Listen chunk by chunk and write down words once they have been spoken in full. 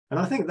And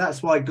I think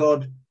that's why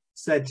God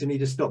said to me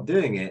to stop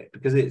doing it,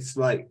 because it's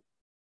like,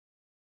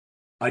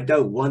 I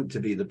don't want to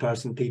be the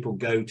person people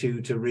go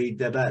to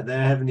read about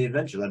their heavenly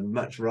adventures. I'd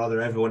much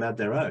rather everyone had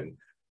their own,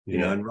 you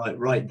know, and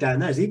write down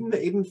theirs, even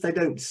if they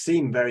don't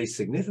seem very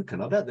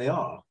significant. I bet they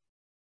are.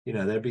 You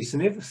know, they'd be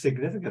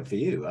significant for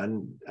you,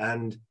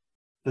 and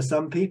for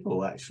some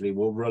people actually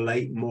will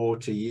relate more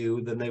to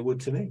you than they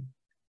would to me.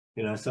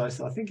 You know, so I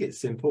think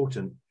it's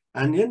important.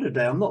 And at the end of the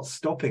day, I'm not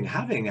stopping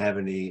having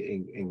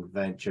heavenly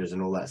adventures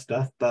and all that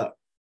stuff, but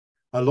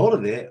a lot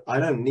of it, I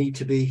don't need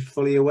to be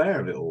fully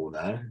aware of it all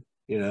now.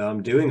 You know,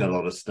 I'm doing a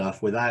lot of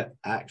stuff without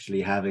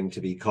actually having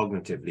to be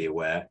cognitively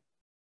aware,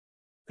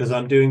 because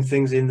I'm doing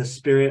things in the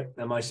spirit,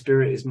 and my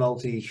spirit is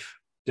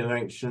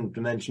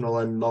multi-dimensional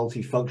and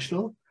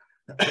multifunctional.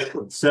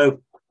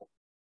 So,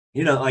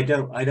 you know, I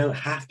don't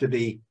have to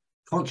be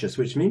conscious,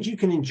 which means you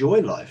can enjoy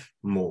life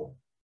more.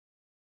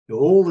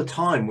 All the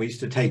time we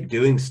used to take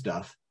doing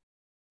stuff,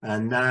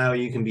 and now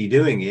you can be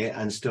doing it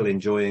and still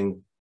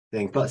enjoying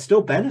things, but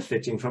still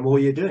benefiting from all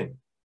you're doing.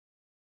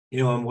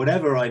 You know, and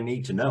whatever I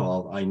need to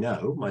know, I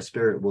know. My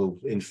spirit will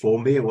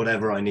inform me of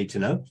whatever I need to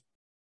know.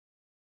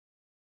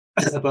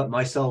 But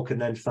my soul can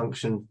then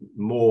function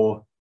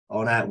more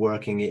on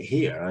outworking it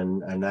here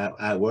and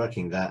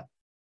outworking that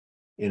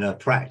in a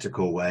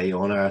practical way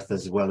on earth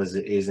as well as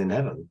it is in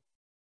heaven.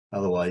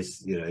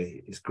 Otherwise, you know,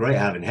 it's great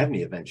having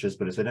heavenly adventures,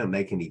 but if they don't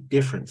make any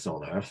difference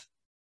on earth,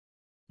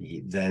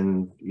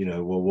 then, you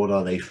know, well, what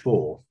are they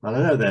for? And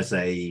I know there's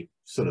a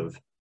sort of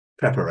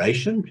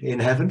preparation in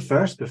heaven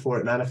first before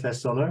it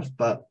manifests on earth,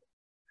 but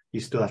you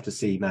still have to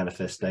see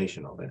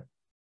manifestation of it.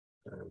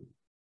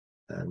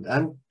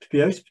 And to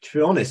be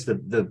honest,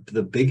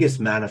 the biggest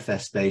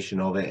manifestation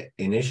of it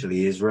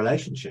initially is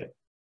relationship,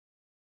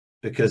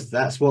 because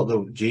that's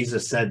what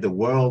Jesus said, the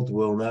world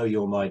will know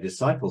you're my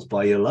disciples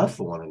by your love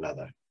for one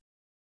another.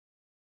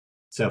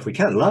 So if we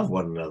can't love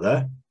one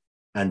another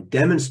and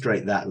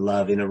demonstrate that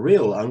love in a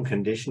real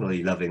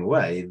unconditionally loving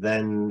way,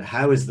 then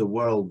how is the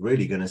world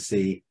really going to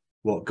see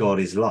what God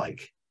is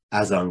like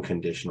as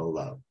unconditional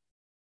love?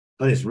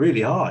 But it's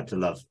really hard to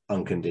love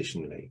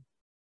unconditionally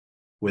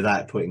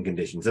without putting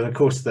conditions. And of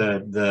course,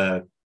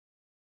 the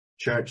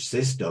church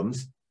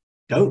systems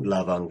don't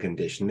love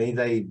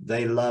unconditionally.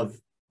 They love,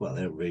 well,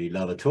 they don't really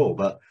love at all,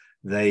 but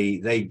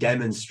they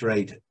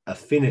demonstrate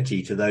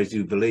affinity to those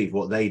who believe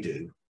what they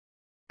do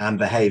and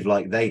behave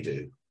like they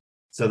do.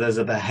 So there's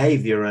a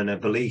behavior and a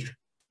belief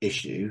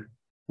issue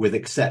with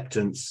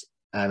acceptance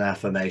and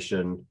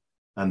affirmation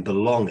and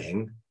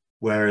belonging,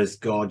 whereas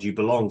God, you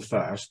belong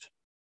first,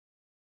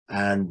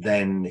 and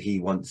then he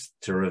wants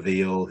to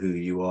reveal who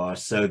you are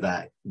so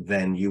that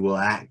then you will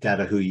act out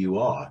of who you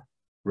are,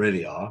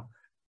 really are.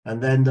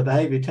 And then the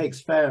behavior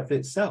takes care of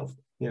itself.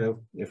 You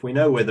know, if we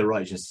know we're the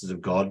righteousness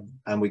of God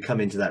and we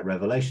come into that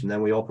revelation,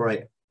 then we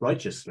operate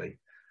righteously.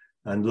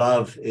 And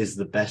love is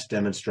the best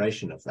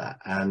demonstration of that.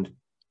 And,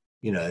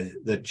 you know,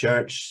 the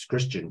church,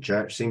 Christian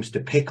church, seems to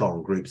pick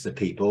on groups of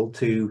people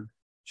to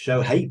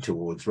show hate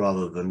towards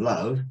rather than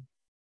love.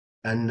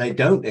 And they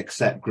don't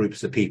accept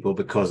groups of people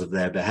because of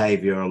their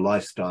behavior or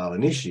lifestyle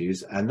and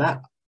issues. And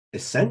that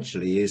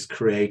essentially is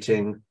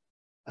creating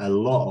a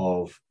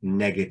lot of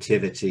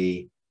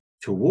negativity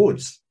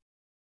towards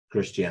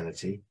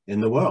Christianity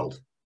in the world.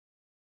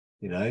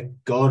 You know,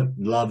 God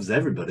loves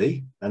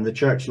everybody, and the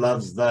church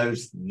loves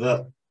those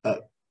that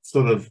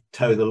sort of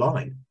toe the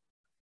line,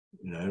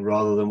 you know,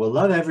 rather than, we'll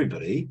love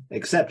everybody,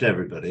 accept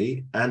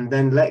everybody, and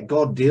then let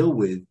God deal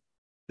with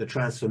the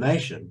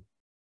transformation.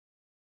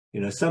 You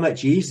know, so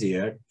much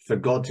easier for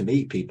God to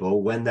meet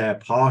people when they're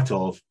part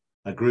of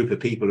a group of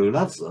people who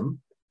loves them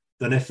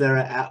than if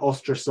they're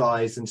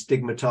ostracized and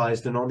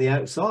stigmatized and on the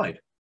outside,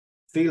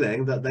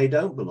 feeling that they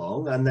don't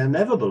belong and they'll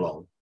never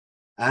belong,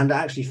 and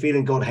actually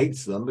feeling God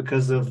hates them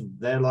because of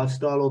their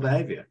lifestyle or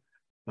behavior.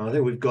 And I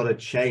think we've got to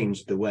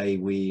change the way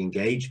we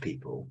engage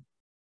people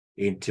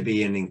to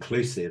be an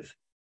inclusive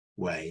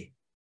way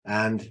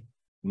and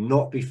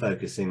not be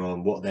focusing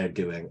on what they're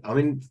doing. I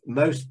mean,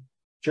 most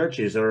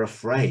churches are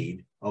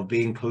afraid of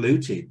being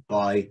polluted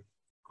by,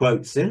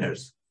 quote,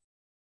 sinners,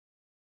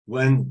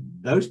 when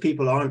those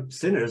people aren't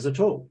sinners at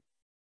all.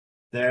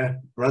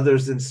 They're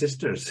brothers and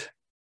sisters.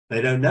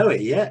 They don't know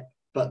it yet,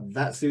 but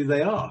that's who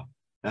they are.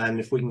 And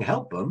if we can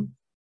help them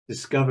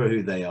discover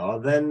who they are,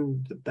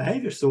 then the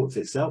behavior sorts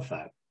itself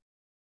out,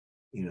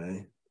 you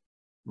know,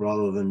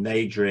 rather than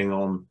majoring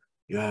on,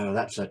 oh,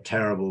 that's a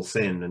terrible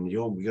sin and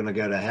you're going to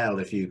go to hell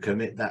if you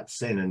commit that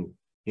sin and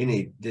you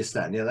need this,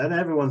 that, and the other. And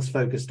everyone's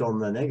focused on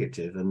the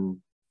negative and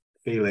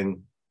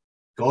feeling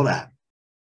God at